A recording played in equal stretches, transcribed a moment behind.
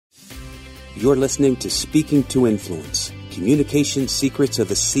You're listening to Speaking to Influence, Communication Secrets of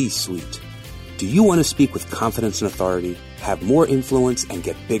the C-Suite. Do you want to speak with confidence and authority, have more influence, and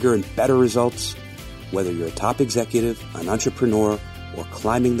get bigger and better results? Whether you're a top executive, an entrepreneur, or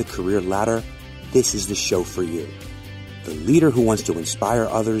climbing the career ladder, this is the show for you. The leader who wants to inspire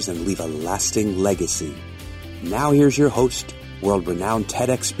others and leave a lasting legacy. Now here's your host, world-renowned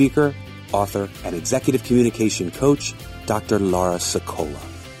TEDx speaker, author, and executive communication coach, Dr. Laura Sokola.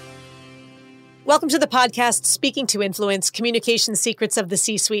 Welcome to the podcast, Speaking to Influence, Communication Secrets of the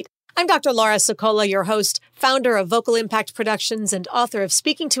C-Suite. I'm Dr. Laura Sokola, your host, founder of Vocal Impact Productions and author of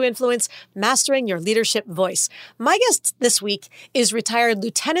Speaking to Influence, Mastering Your Leadership Voice. My guest this week is retired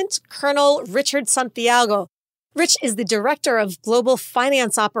Lieutenant Colonel Richard Santiago. Rich is the Director of Global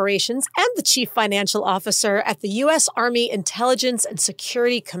Finance Operations and the Chief Financial Officer at the U.S. Army Intelligence and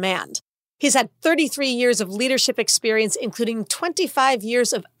Security Command. He's had 33 years of leadership experience, including 25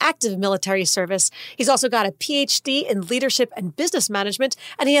 years of active military service. He's also got a PhD in leadership and business management,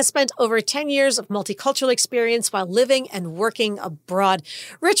 and he has spent over 10 years of multicultural experience while living and working abroad.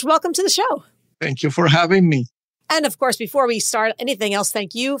 Rich, welcome to the show. Thank you for having me. And of course, before we start anything else,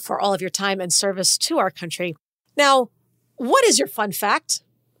 thank you for all of your time and service to our country. Now, what is your fun fact?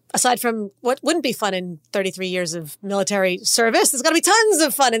 Aside from what wouldn't be fun in 33 years of military service, there's got to be tons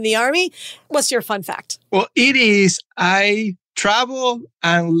of fun in the Army. What's your fun fact? Well, it is I travel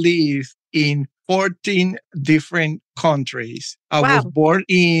and live in 14 different countries. I was born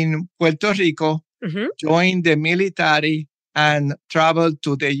in Puerto Rico, joined the military, and traveled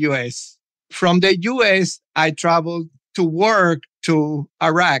to the U.S. From the U.S., I traveled to work to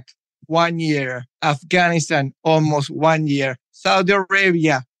Iraq 1 year, Afghanistan almost 1 year, Saudi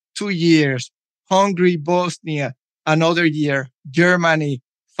Arabia 2 years, Hungary, Bosnia, another year, Germany,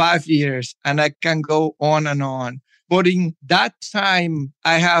 5 years, and I can go on and on. But in that time,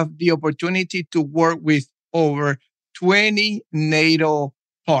 I have the opportunity to work with over 20 NATO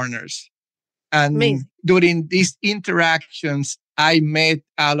partners. And during these interactions, I met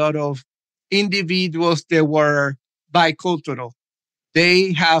a lot of individuals that were bicultural.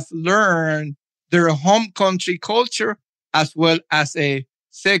 They have learned their home country culture as well as a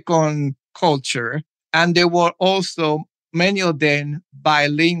second culture. And they were also, many of them,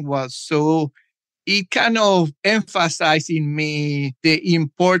 bilingual. So it kind of emphasized in me the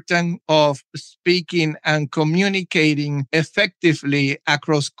importance of speaking and communicating effectively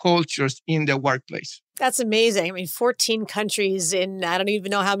across cultures in the workplace. That's amazing. I mean, 14 countries in I don't even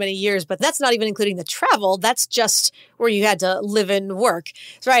know how many years, but that's not even including the travel. That's just where you had to live and work.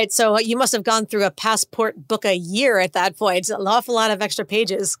 Right. So you must have gone through a passport book a year at that point. An awful lot of extra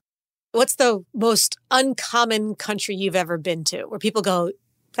pages. What's the most uncommon country you've ever been to where people go,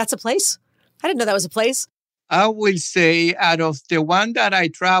 that's a place? I didn't know that was a place. I will say out of the one that I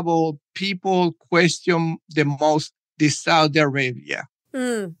traveled, people question the most the Saudi Arabia.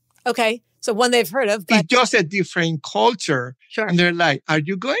 Okay. So one they've heard of. But... It's just a different culture. Sure. And they're like, are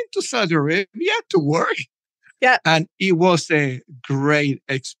you going to Saudi Arabia to work? Yeah. And it was a great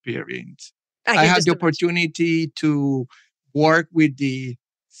experience. I had the opportunity to work with the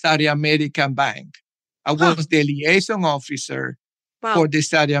Saudi American Bank. I was the liaison officer for the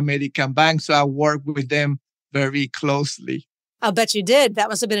Saudi American Bank. So I worked with them very closely. I'll bet you did. That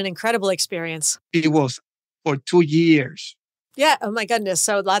must have been an incredible experience. It was for 2 years. Yeah. Oh, my goodness.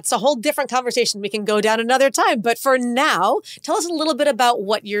 So that's a whole different conversation. We can go down another time. But for now, tell us a little bit about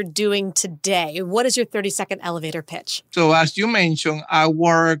what you're doing today. What is your 30-second elevator pitch? So as you mentioned, I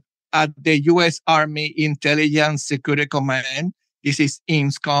work at the U.S. Army Intelligence Security Command. This is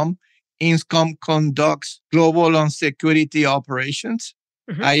INSCOM. INSCOM conducts global and security operations.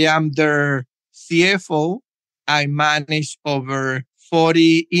 I am their CFO. I manage over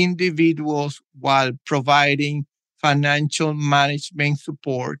 40 individuals while providing financial management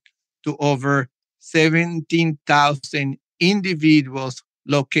support to over 17,000 individuals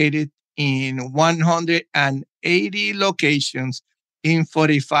located in 180 locations in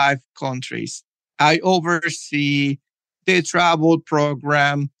 45 countries. I oversee the travel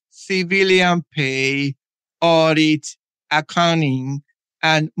program, civilian pay, audit, accounting,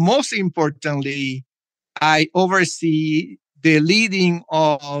 and most importantly, I oversee the leading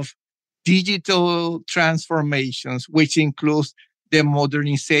of digital transformations, which includes the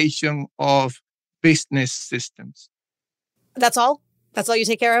modernization of business systems. That's all? That's all you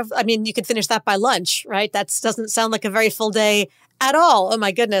take care of? I mean, you could finish that by lunch, right? That doesn't sound like a very full day at all. Oh,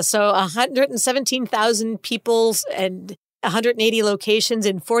 my goodness. So 117,000 people and 180 locations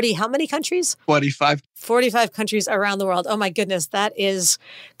in 40, how many countries? 45. 45 countries around the world. Oh, my goodness. That is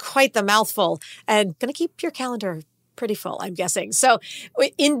quite the mouthful. And going to keep your calendar Pretty full, I'm guessing. So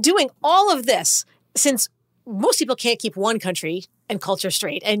in doing all of this, since most people can't keep one country and culture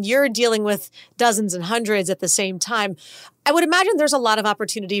straight, and you're dealing with dozens and hundreds at the same time, I would imagine there's a lot of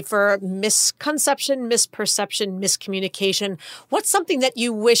opportunity for misconception, misperception, miscommunication. What's something that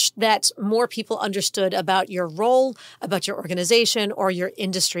you wish that more people understood about your role, about your organization, or your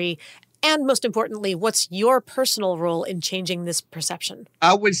industry? And most importantly, what's your personal role in changing this perception?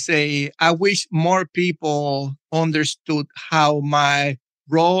 I would say I wish more people understood how my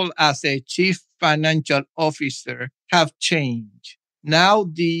role as a chief financial officer have changed. Now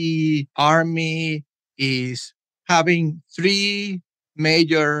the Army is having three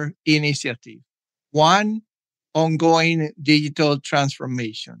major initiatives. One, ongoing digital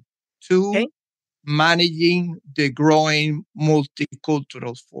transformation. Two, managing the growing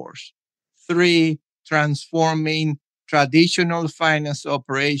multicultural force. Three, transforming traditional finance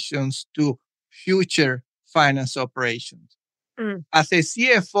operations to future finance operations. As a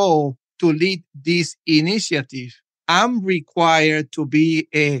CFO, to lead this initiative, I'm required to be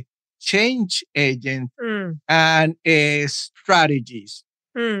a change agent and a strategist.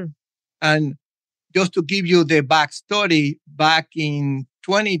 And just to give you the backstory, back in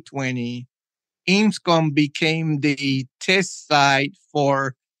 2020, IMSCOM became the test site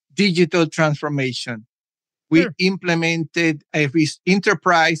for digital transformation. We implemented a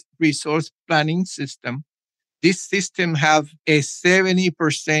enterprise resource planning system. This system have a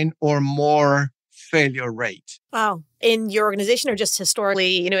 70% or more failure rate. Wow. In your organization or just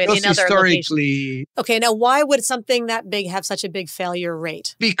historically, in just other historically. Locations? Okay. Now, why would something that big have such a big failure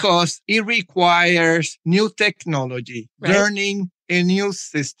rate? Because it requires new technology, learning a new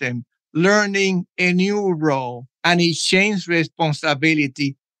system, learning a new role, and it changes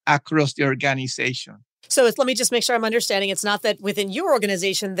responsibility across the organization. So let me just make sure I'm understanding. It's not that within your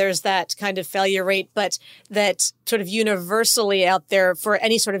organization, there's that kind of failure rate, but that sort of universally out there for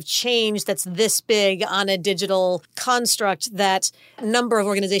any sort of change that's this big on a digital construct, that a number of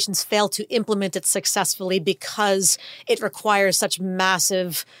organizations fail to implement it successfully because it requires such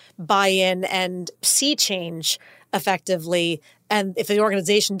massive buy-in and sea change effectively. And if the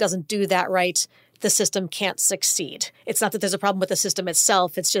organization doesn't do that right, the system can't succeed. It's not that there's a problem with the system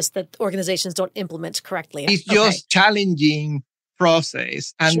itself. It's just that organizations don't implement correctly. It's just challenging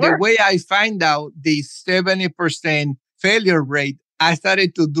process. And the way I find out the 70% failure rate, I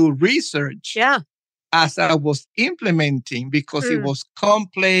started to do research as I was implementing because it was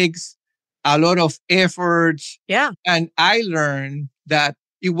complex, a lot of efforts. And I learned that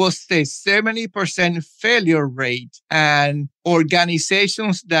it was a 70% failure rate, and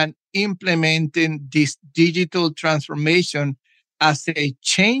organizations that implementing this digital transformation as a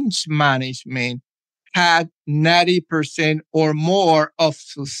change management had 90% or more of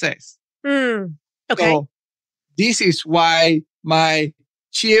success. So this is why my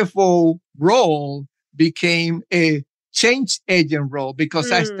CFO role became a change agent role, because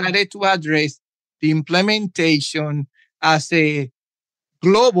I started to address the implementation as a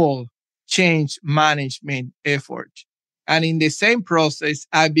global change management effort. And in the same process,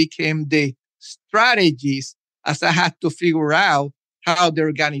 I became the strategist as I had to figure out how the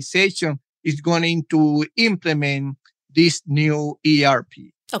organization is going to implement this new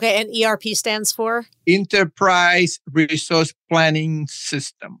ERP. Okay, and ERP stands for? Enterprise Resource Planning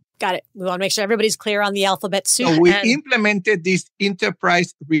System. Got it. We want to make sure everybody's clear on the alphabet soup. So we implemented this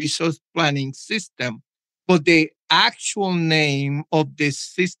Enterprise Resource Planning System, but the actual name of the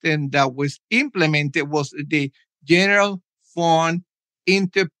system that was implemented was the General Fund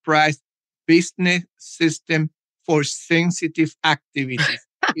Enterprise Business System for Sensitive Activities.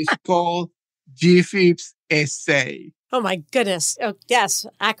 It's called GFIPS SA. Oh my goodness. Oh, yes,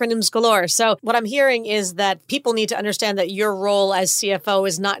 acronyms galore. So what I'm hearing is that people need to understand that your role as CFO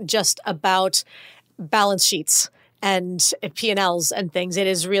is not just about balance sheets and P&Ls and things. It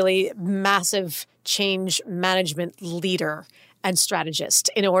is really massive change management leader and strategist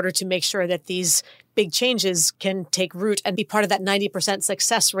in order to make sure that these big changes can take root and be part of that 90%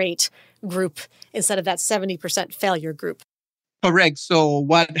 success rate group instead of that 70% failure group. Correct. So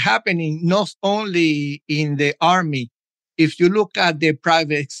what's happening not only in the Army, if you look at the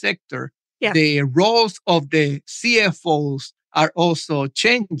private sector, the roles of the CFOs are also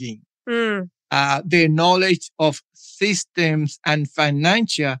changing. The knowledge of systems and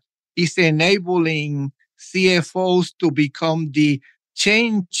financial is enabling CFOs to become the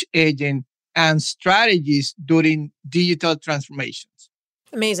change agent and strategists during digital transformations.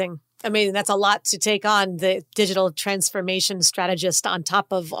 Amazing. That's a lot to take on, the digital transformation strategist on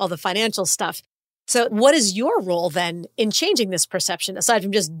top of all the financial stuff. So what is your role then in changing this perception, aside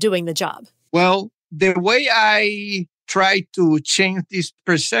from just doing the job? Well, the way I tried to change this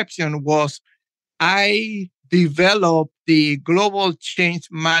perception was I developed the global change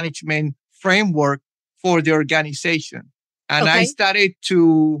management framework for the organization. And I started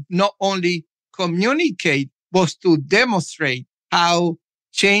to not only communicate, but to demonstrate how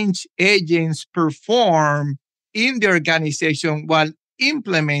change agents perform in the organization while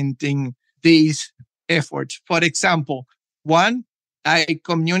implementing these efforts. For example, one, I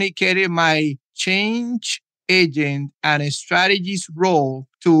communicated my change agent and a strategist role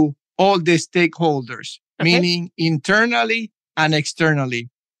to all the stakeholders, meaning internally and externally.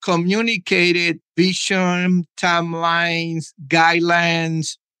 Communicated vision, timelines,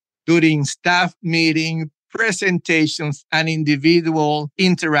 guidelines during staff meeting, presentations, and individual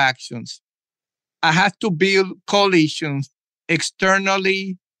interactions. I had to build coalitions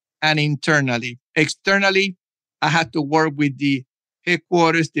externally and internally. Externally, I had to work with the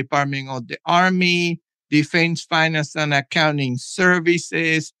headquarters Department of the Army, Defense Finance and Accounting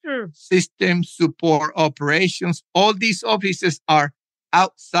Services, System Support Operations. All these offices are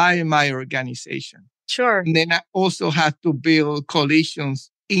outside my organization. Sure. And then I also had to build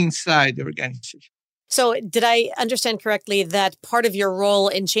coalitions inside the organization. So did I understand correctly that part of your role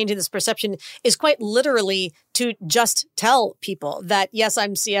in changing this perception is quite literally to just tell people that, yes,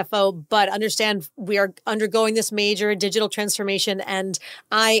 I'm CFO, but understand we are undergoing this major digital transformation and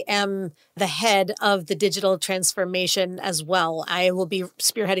I am the head of the digital transformation as well. I will be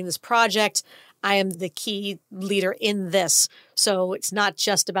spearheading this project. I am the key leader in this. So it's not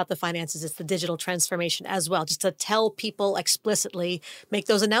just about the finances, it's the digital transformation as well. Just to tell people explicitly, make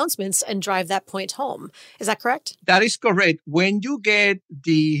those announcements and drive that point home. Is that correct? That is correct. When you get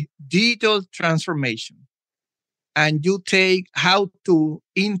the digital transformation and you take how to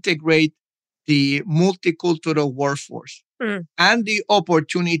integrate the multicultural workforce and the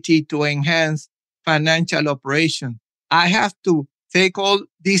opportunity to enhance financial operation, I have to take all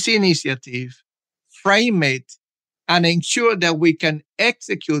this initiative, frame it, and ensure that we can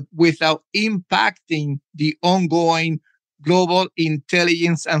execute without impacting the ongoing global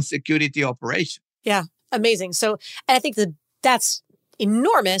intelligence and security operation. Yeah, amazing. So I think that's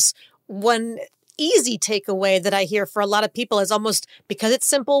enormous. One easy takeaway that I hear for a lot of people is almost because it's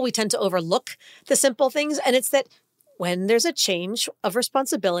simple, we tend to overlook the simple things. And it's that when there's a change of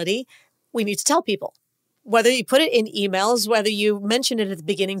responsibility, we need to tell people. Whether you put it in emails, whether you mention it at the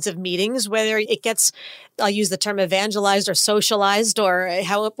beginnings of meetings, whether it gets, I'll use the term evangelized or socialized or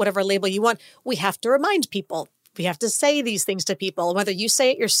whatever label you want, we have to remind people. We have to say these things to people, whether you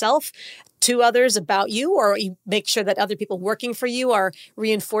say it yourself to others about you or you make sure that other people working for you are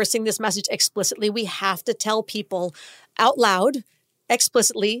reinforcing this message explicitly. We have to tell people out loud,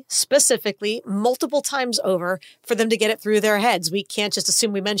 explicitly, specifically, multiple times over for them to get it through their heads. We can't just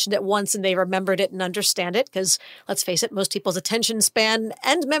assume we mentioned it once and they remembered it and understand it because, let's face it, most people's attention span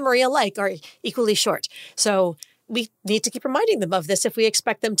and memory alike are equally short. So we need to keep reminding them of this if we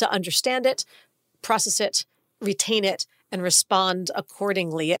expect them to understand it, process it, retain it, and respond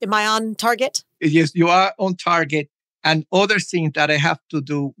accordingly. Am I on target? Yes, you are on target. And other things that I have to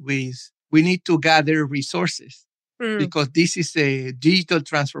do with, we need to gather resources. Because this is a digital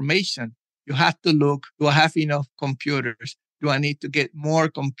transformation. You have to look, do I have enough computers? Do I need to get more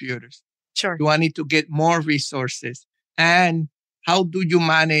computers? Sure. Do I need to get more resources? And how do you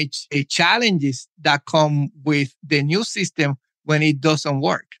manage the challenges that come with the new system when it doesn't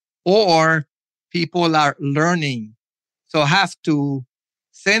work? Or people are learning. So I have to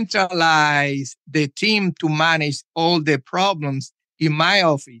centralize the team to manage all the problems in my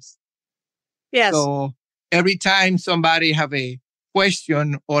office. Yes. So every time somebody have a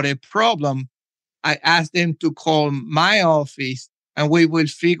question or a problem, I ask them to call my office and we will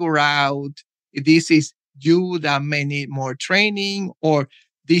figure out if this is you that may need more training or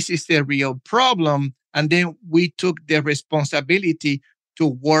this is a real problem. And then we took the responsibility to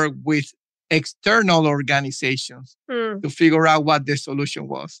work with external organizations to figure out what the solution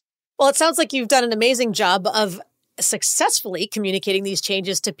was. Well, it sounds like you've done an amazing job of successfully communicating these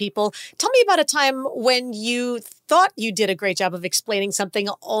changes to people. Tell me about a time when you thought you did a great job of explaining something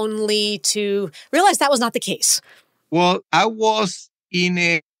only to realize that was not the case. Well, I was in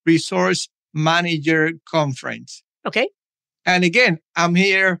a resource manager conference. Okay. And again, I'm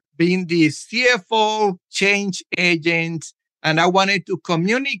here being the CFO change agent, and I wanted to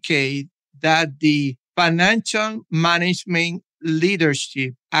communicate that the financial management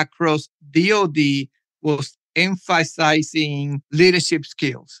leadership across DoD was emphasizing leadership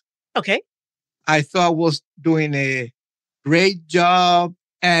skills. Okay. I thought I was doing a great job.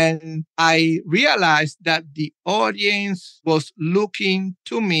 And I realized that the audience was looking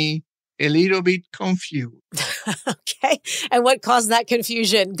to me a little bit confused. Okay. And what caused that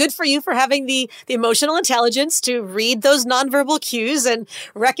confusion? Good for you for having the emotional intelligence to read those nonverbal cues and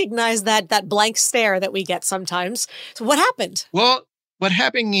recognize that blank stare that we get sometimes. So what happened? Well, what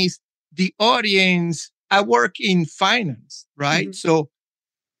happened is the audience, I work in finance, right? Mm-hmm. So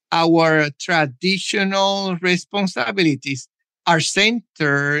our traditional responsibilities are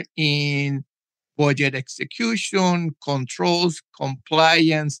centered in budget execution, controls,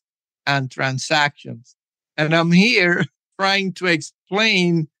 compliance, and transactions. And I'm here trying to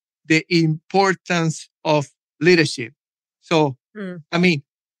explain the importance of leadership. So, I mean,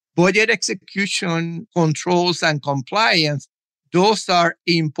 budget execution, controls, and compliance, those are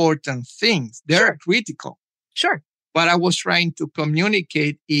important things. They're critical. Sure. What I was trying to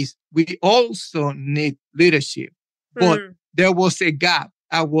communicate is we also need leadership. But there was a gap.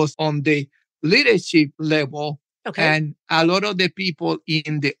 I was on the leadership level, and a lot of the people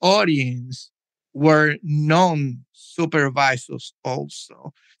in the audience were non-supervisors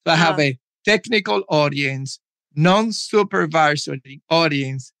also. So I have a technical audience, non-supervisory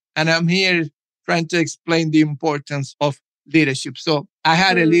audience, and I'm here trying to explain the importance of leadership. So I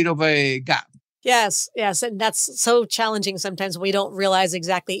had a little of a gap. Yes. And that's so challenging sometimes. We don't realize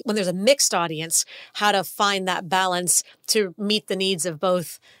exactly when there's a mixed audience, how to find that balance to meet the needs of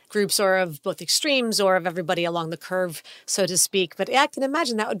both groups or of both extremes or of everybody along the curve, so to speak. But I can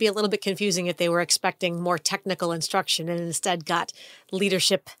imagine that would be a little bit confusing if they were expecting more technical instruction and instead got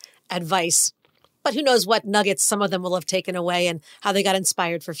leadership advice. But who knows what nuggets some of them will have taken away and how they got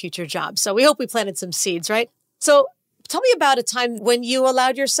inspired for future jobs. So we hope we planted some seeds, right? So tell me about a time when you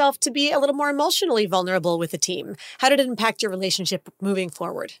allowed yourself to be a little more emotionally vulnerable with the team. How did it impact your relationship moving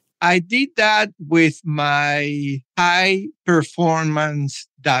forward? I did that with my high performance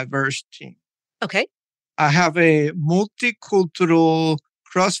diverse team. Okay. I have a multicultural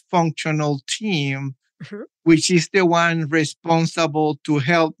cross-functional team, which is the one responsible to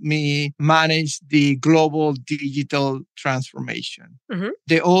help me manage the global digital transformation.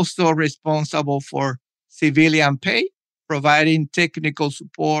 They're also responsible for civilian pay, providing technical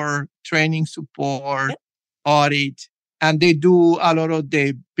support, training support, audit, and they do a lot of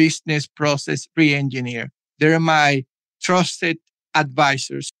the business process re-engineer. They're my trusted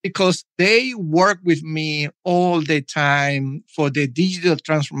advisors because they work with me all the time for the digital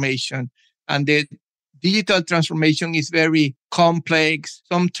transformation. And the digital transformation is very complex.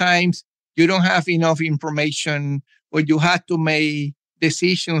 Sometimes you don't have enough information or you have to make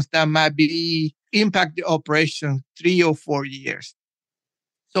decisions that might be impact the operation 3 or 4 years.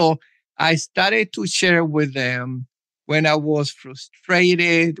 So I started to share with them when I was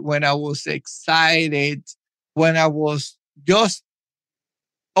frustrated, when I was excited, when I was just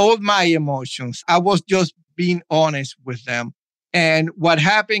all my emotions. I was just being honest with them. And what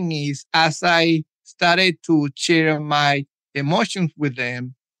happened is as I started to share my emotions with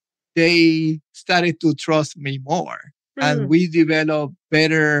them, they started to trust me more. And we developed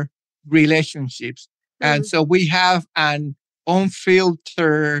better relationships. And so we have an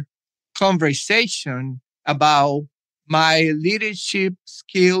unfiltered conversation about my leadership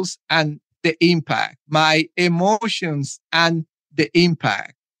skills and the impact, my emotions and the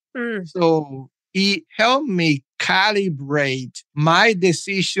impact. So it helped me calibrate my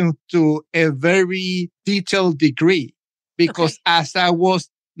decision to a very detailed degree because as I was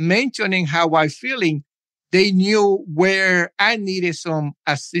mentioning how I feeling, they knew where I needed some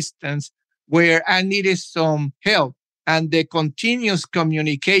assistance, where I needed some help. And the continuous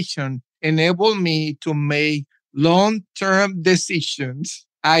communication enabled me to make long-term decisions.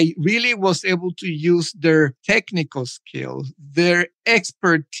 I really was able to use their technical skills, their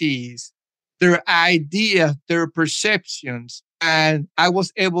expertise, their ideas, their perceptions. And I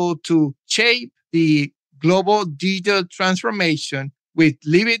was able to shape the global digital transformation with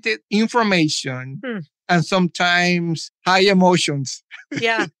limited information and sometimes high emotions.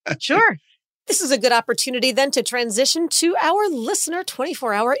 Yeah, sure. This is a good opportunity then to transition to our listener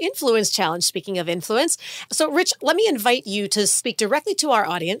 24-hour influence challenge. Speaking of influence. So Rich, let me invite you to speak directly to our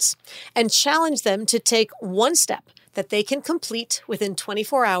audience and challenge them to take one step that they can complete within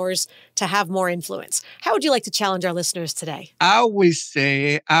 24 hours to have more influence. How would you like to challenge our listeners today? I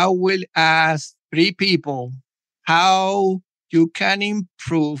will ask 3 people how you can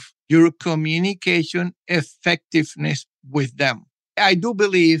improve your communication effectiveness with them. I do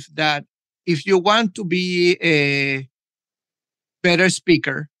believe that if you want to be a better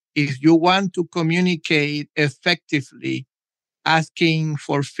speaker, if you want to communicate effectively, asking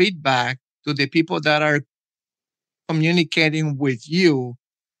for feedback to the people that are communicating with you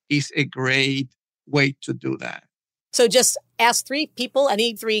is a great way to do that. So just Ask 3 people,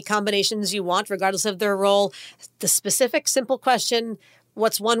 any 3 combinations you want, regardless of their role. The specific, simple question,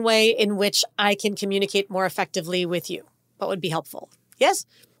 what's one way in which I can communicate more effectively with you? What would be helpful? Yes?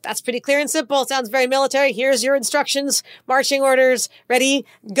 That's pretty clear and simple. Sounds very military. Here's your instructions, marching orders, ready,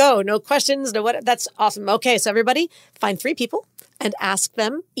 go. No questions, no what. That's awesome. Okay, so everybody find 3 people and ask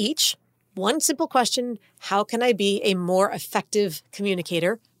them each one simple question. How can I be a more effective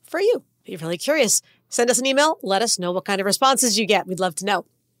communicator for you? If you're really curious, send us an email. Let us know what kind of responses you get. We'd love to know.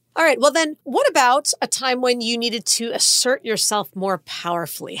 All right. Well, then what about a time when you needed to assert yourself more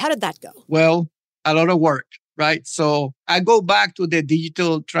powerfully? How did that go? Well, a lot of work, right? So I go back to the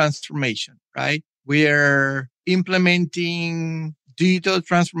digital transformation, right? We're implementing digital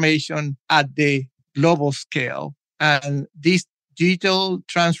transformation at the global scale. And this digital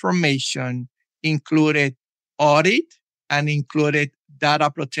transformation included audit and included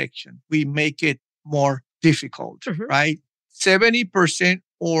data protection. We make it more difficult, right? 70%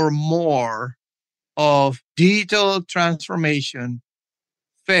 or more of digital transformation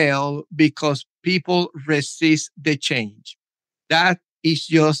fail because people resist the change. That is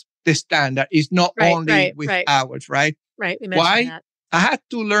just the standard. It's not only with ours, right? Right. We mentioned Why? that. I had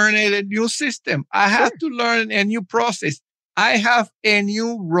to learn a new system. I have to learn a new process. I have a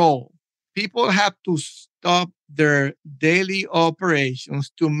new role. People have to stop their daily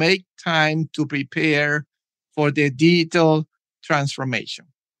operations to make time to prepare for the digital transformation.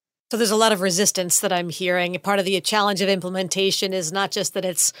 So there's a lot of resistance that I'm hearing. Part of the challenge of implementation is not just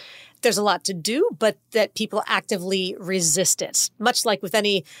that there's a lot to do, but that people actively resist it. Much like with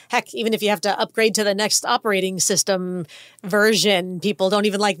even if you have to upgrade to the next operating system version, people don't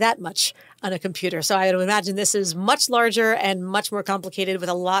even like that much on a computer. So I would imagine this is much larger and much more complicated with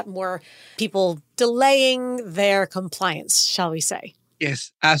a lot more people delaying their compliance, shall we say.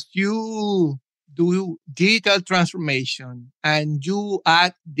 Yes, as you do digital transformation and you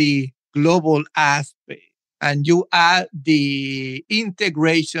add the global aspect and you add the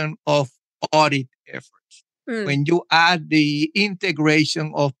integration of audit efforts, when you add the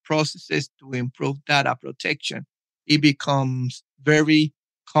integration of processes to improve data protection, it becomes very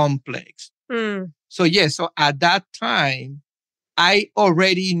complex. So at that time, I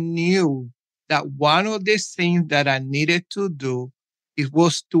already knew that one of the things that I needed to do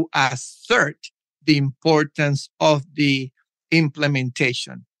was to assert the importance of the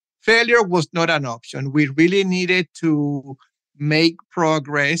implementation. Failure was not an option. We really needed to make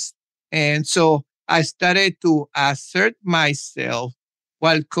progress. And so I started to assert myself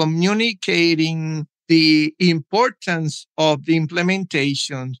while communicating the importance of the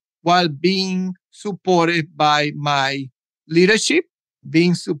implementation while being supported by my leadership,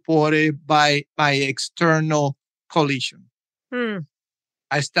 being supported by my external coalition.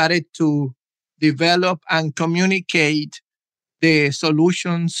 I started to develop and communicate the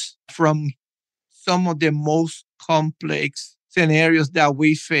solutions from some of the most complex scenarios that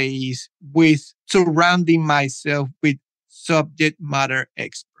we face with surrounding myself with subject matter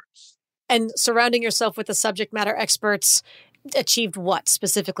experts. And surrounding yourself with the subject matter experts achieved what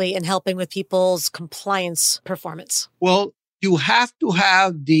specifically in helping with people's compliance performance? Well, you have to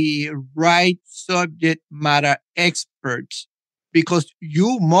have the right subject matter experts because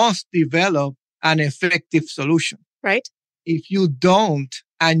you must develop an effective solution. Right. If you don't,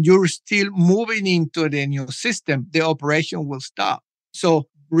 and you're still moving into the new system, the operation will stop. So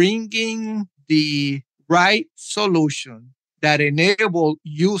bringing the right solution that enable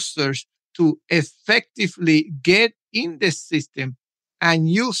users to effectively get in the system and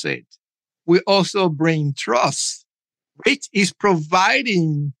use it, we also bring trust, which is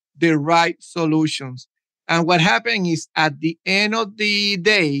providing the right solutions. And what happens is at the end of the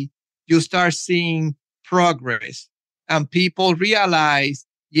day, you start seeing progress and people realize,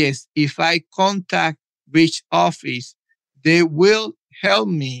 yes, if I contact which office, they will help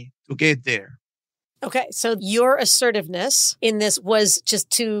me to get there. Okay. So your assertiveness in this was just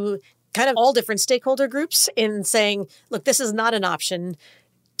to kind of all different stakeholder groups in saying, look, this is not an option.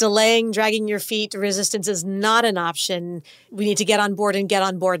 Delaying, dragging your feet, resistance is not an option. We need to get on board and get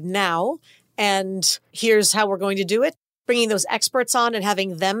on board now. And here's how we're going to do it. Bringing those experts on and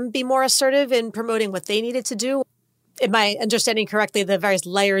having them be more assertive in promoting what they needed to do. Am I understanding correctly the various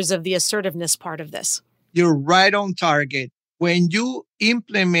layers of the assertiveness part of this? You're right on target. When you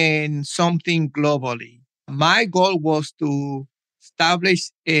implement something globally, my goal was to establish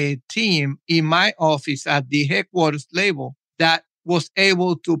a team in my office at the headquarters level that was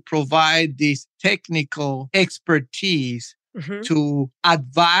able to provide this technical expertise to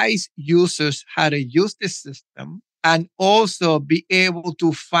advise users how to use the system and also be able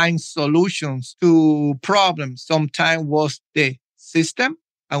to find solutions to problems. Sometimes was the system,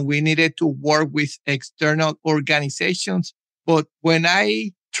 and we needed to work with external organizations. But when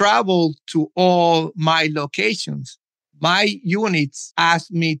I traveled to all my locations, my units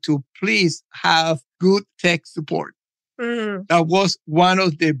asked me to please have good tech support. Mm. That was one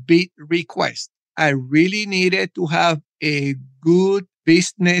of the big requests. I really needed to have a good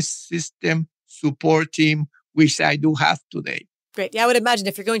business system support team, which I do have today. Great. Yeah, I would imagine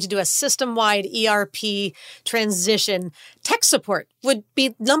if you're going to do a system-wide ERP transition, tech support would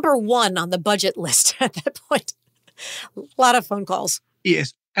be number one on the budget list at that point. A lot of phone calls.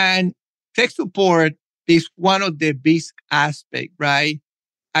 Yes. And tech support is one of the big aspects, right?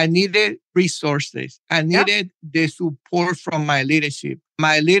 I needed resources. I needed the support from my leadership.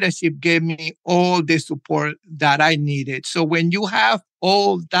 My leadership gave me all the support that I needed. So when you have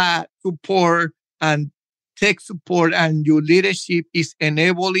all that support and tech support and your leadership is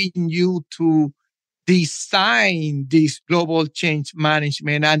enabling you to design this global change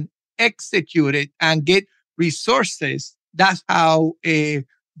management and execute it and get resources, that's how a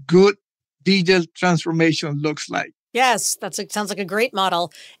good digital transformation looks like. Yes, sounds like a great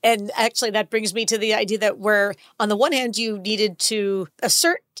model. And actually, that brings me to the idea that where, on the one hand, you needed to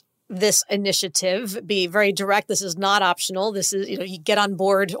assert this initiative, be very direct. This is not optional. This is, you get on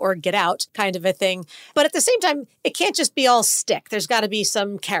board or get out kind of a thing. But at the same time, it can't just be all stick. There's got to be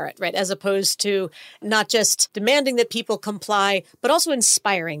some carrot, right? As opposed to not just demanding that people comply, but also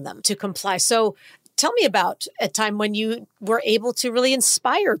inspiring them to comply. So tell me about a time when you were able to really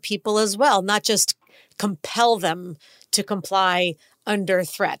inspire people as well, not just compel them to comply under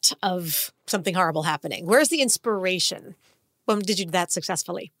threat of something horrible happening. Where's the inspiration? When did you do that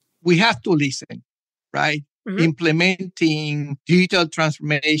successfully? We have to listen, right? Mm-hmm. Implementing digital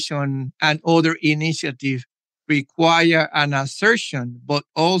transformation and other initiatives require an assertion, but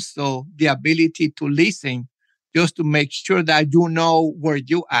also the ability to listen just to make sure that you know where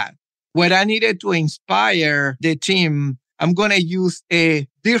you at. When I needed to inspire the team, I'm going to use a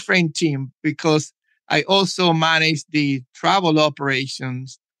different team because I also manage the travel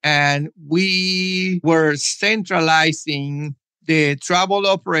operations, and we were centralizing the travel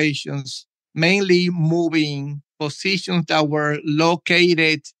operations, mainly moving positions that were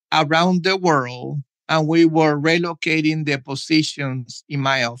located around the world, and we were relocating the positions in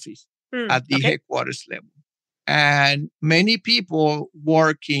my office at the headquarters level. And many people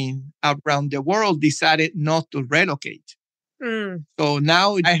working around the world decided not to relocate. So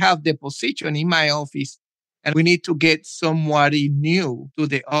now I have the position in my office, and we need to get somebody new to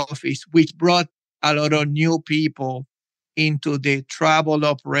the office, which brought a lot of new people into the travel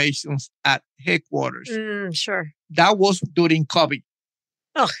operations at headquarters. Sure. That was during COVID.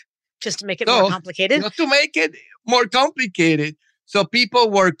 Oh, just to make it more complicated? Just to make it more complicated. So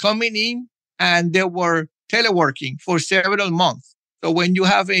people were coming in and they were teleworking for several months. So when you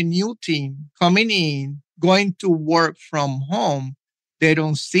have a new team coming in, going to work from home, they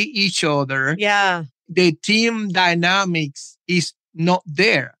don't see each other. Yeah. The team dynamics is not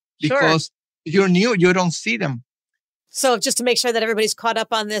there because you're new, you don't see them. So just to make sure that everybody's caught up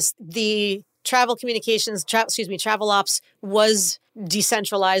on this, the travel communications, travel ops was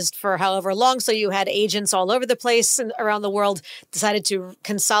decentralized for however long. So you had agents all over the place and around the world, decided to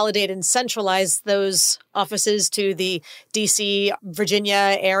consolidate and centralize those offices to the DC,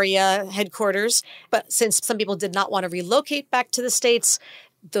 Virginia area headquarters. But since some people did not want to relocate back to the States,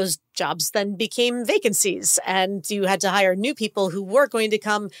 those jobs then became vacancies and you had to hire new people who were going to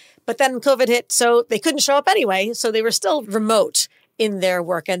come. But then COVID hit, so they couldn't show up anyway. So they were still remote in their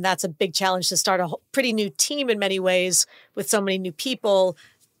work. And that's a big challenge to start a pretty new team in many ways with so many new people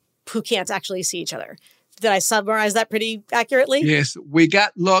who can't actually see each other. Did I summarize that pretty accurately? Yes, we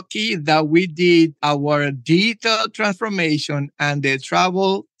got lucky that we did our digital transformation and the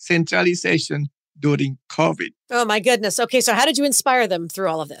travel centralization during COVID. Oh, my goodness. Okay, so how did you inspire them through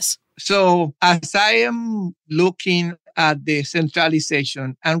all of this? So as I am looking at the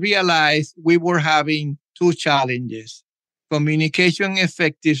centralization and realized we were having two challenges: communication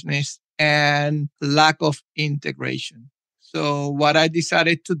effectiveness and lack of integration. So what I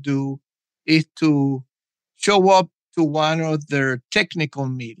decided to do is to show up to one of their technical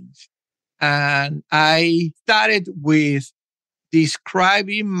meetings. And I started with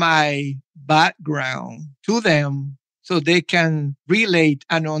describing my background to them so they can relate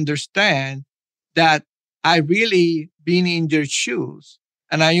and understand that I really been in their shoes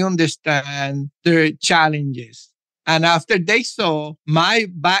and I understand their challenges. And after they saw my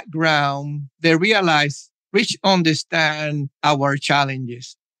background, they realized Rich understand our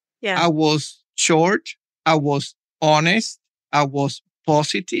challenges. Yeah. I was short. I was honest. I was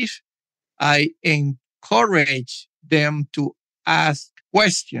positive. I encouraged them to ask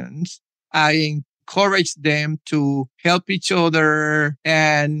questions. I encouraged them to help each other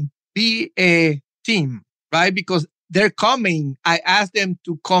and be a team, right? Because they're coming. I asked them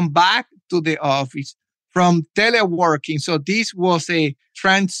to come back to the office from teleworking. So this was a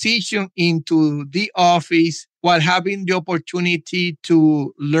transition into the office while having the opportunity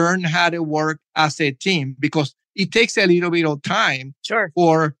to learn how to work as a team, because it takes a little bit of time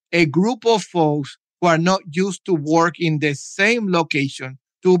for a group of folks who are not used to work in the same location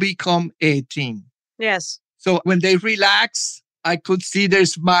to become a team. Yes. So when they relax, I could see their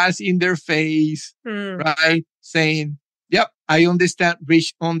smiles in their face, right? Saying, yep, I understand.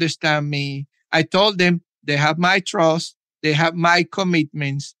 Rich understand me. I told them they have my trust. They have my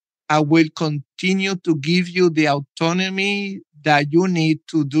commitments. I will continue to give you the autonomy that you need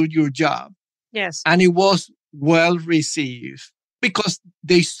to do your job. Yes. And it was well received because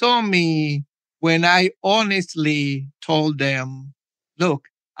they saw me when I honestly told them, look,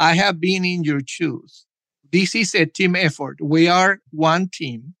 I have been in your shoes. This is a team effort. We are one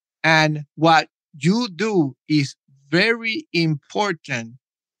team. And what you do is very important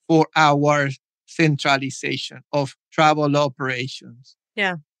for our centralization of travel operations.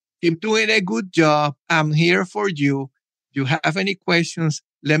 Yeah. Keep doing a good job. I'm here for you. If you have any questions,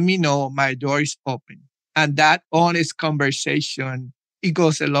 let me know. My door is open. And that honest conversation, it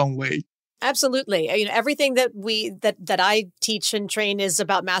goes a long way. Absolutely. Everything that I teach and train is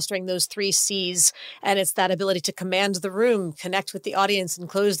about mastering those 3 C's. And it's that ability to command the room, connect with the audience, and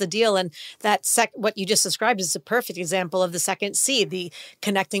close the deal. And that what you just described is a perfect example of the second C, the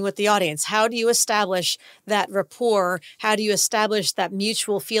connecting with the audience. How do you establish that rapport? How do you establish that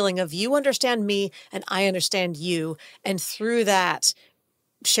mutual feeling of you understand me and I understand you? And through that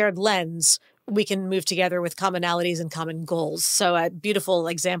shared lens, we can move together with commonalities and common goals. So a beautiful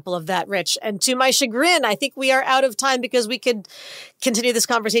example of that, Rich. And to my chagrin, I think we are out of time because we could continue this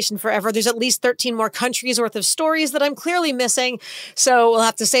conversation forever. There's at least 13 more countries worth of stories that I'm clearly missing. So we'll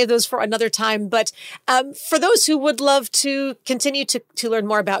have to save those for another time. But for those who would love to continue to learn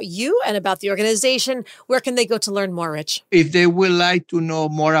more about you and about the organization, where can they go to learn more, Rich? If they would like to know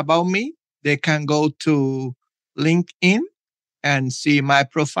more about me, they can go to LinkedIn and see my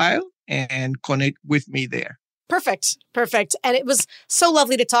profile and connect with me there. Perfect. And it was so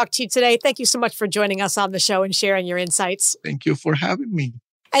lovely to talk to you today. Thank you so much for joining us on the show and sharing your insights. Thank you for having me.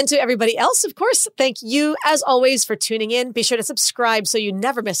 And to everybody else, of course, thank you, as always, for tuning in. Be sure to subscribe so you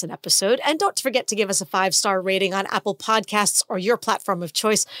never miss an episode. And don't forget to give us a 5-star rating on Apple Podcasts or your platform of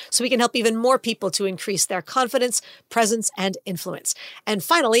choice so we can help even more people to increase their confidence, presence, and influence. And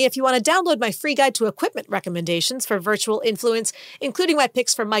finally, if you want to download my free guide to equipment recommendations for virtual influence, including my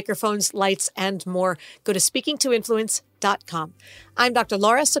picks for microphones, lights, and more, go to speakingtoinfluence.com. I'm Dr.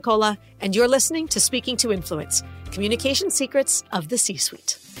 Laura Sokola, and you're listening to Speaking to Influence, Communication Secrets of the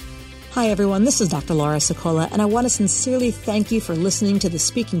C-Suite. Hi, everyone. This is Dr. Laura Sokola, and I want to sincerely thank you for listening to the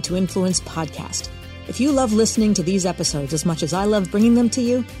Speaking to Influence podcast. If you love listening to these episodes as much as I love bringing them to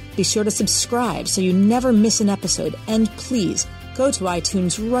you, be sure to subscribe so you never miss an episode. And please, go to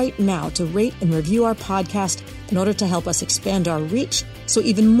iTunes right now to rate and review our podcast in order to help us expand our reach so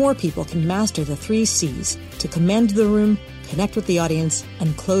even more people can master the 3 C's to command the room, connect with the audience,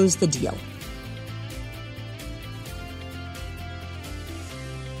 and close the deal.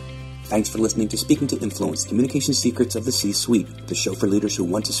 Thanks for listening to Speaking to Influence, Communication Secrets of the C-Suite, the show for leaders who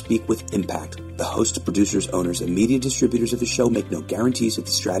want to speak with impact. The hosts, producers, owners, and media distributors of the show make no guarantees that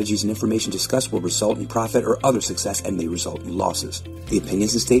the strategies and information discussed will result in profit or other success and may result in losses. The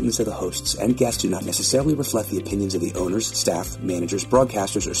opinions and statements of the hosts and guests do not necessarily reflect the opinions of the owners, staff, managers,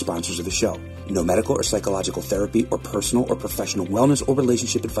 broadcasters, or sponsors of the show. No medical or psychological therapy or personal or professional wellness or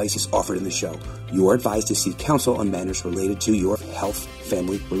relationship advice is offered in the show. You are advised to seek counsel on matters related to your health,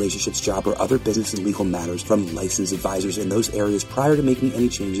 family, relationships, job, or other business and legal matters from licensed advisors in those areas prior to making any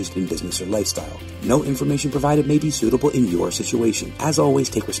changes in business or lifestyle. No information provided may be suitable in your situation. As always,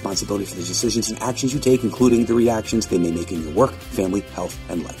 take responsibility for the decisions and actions you take, including the reactions they may make in your work, family, health,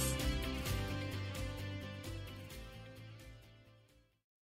 and life.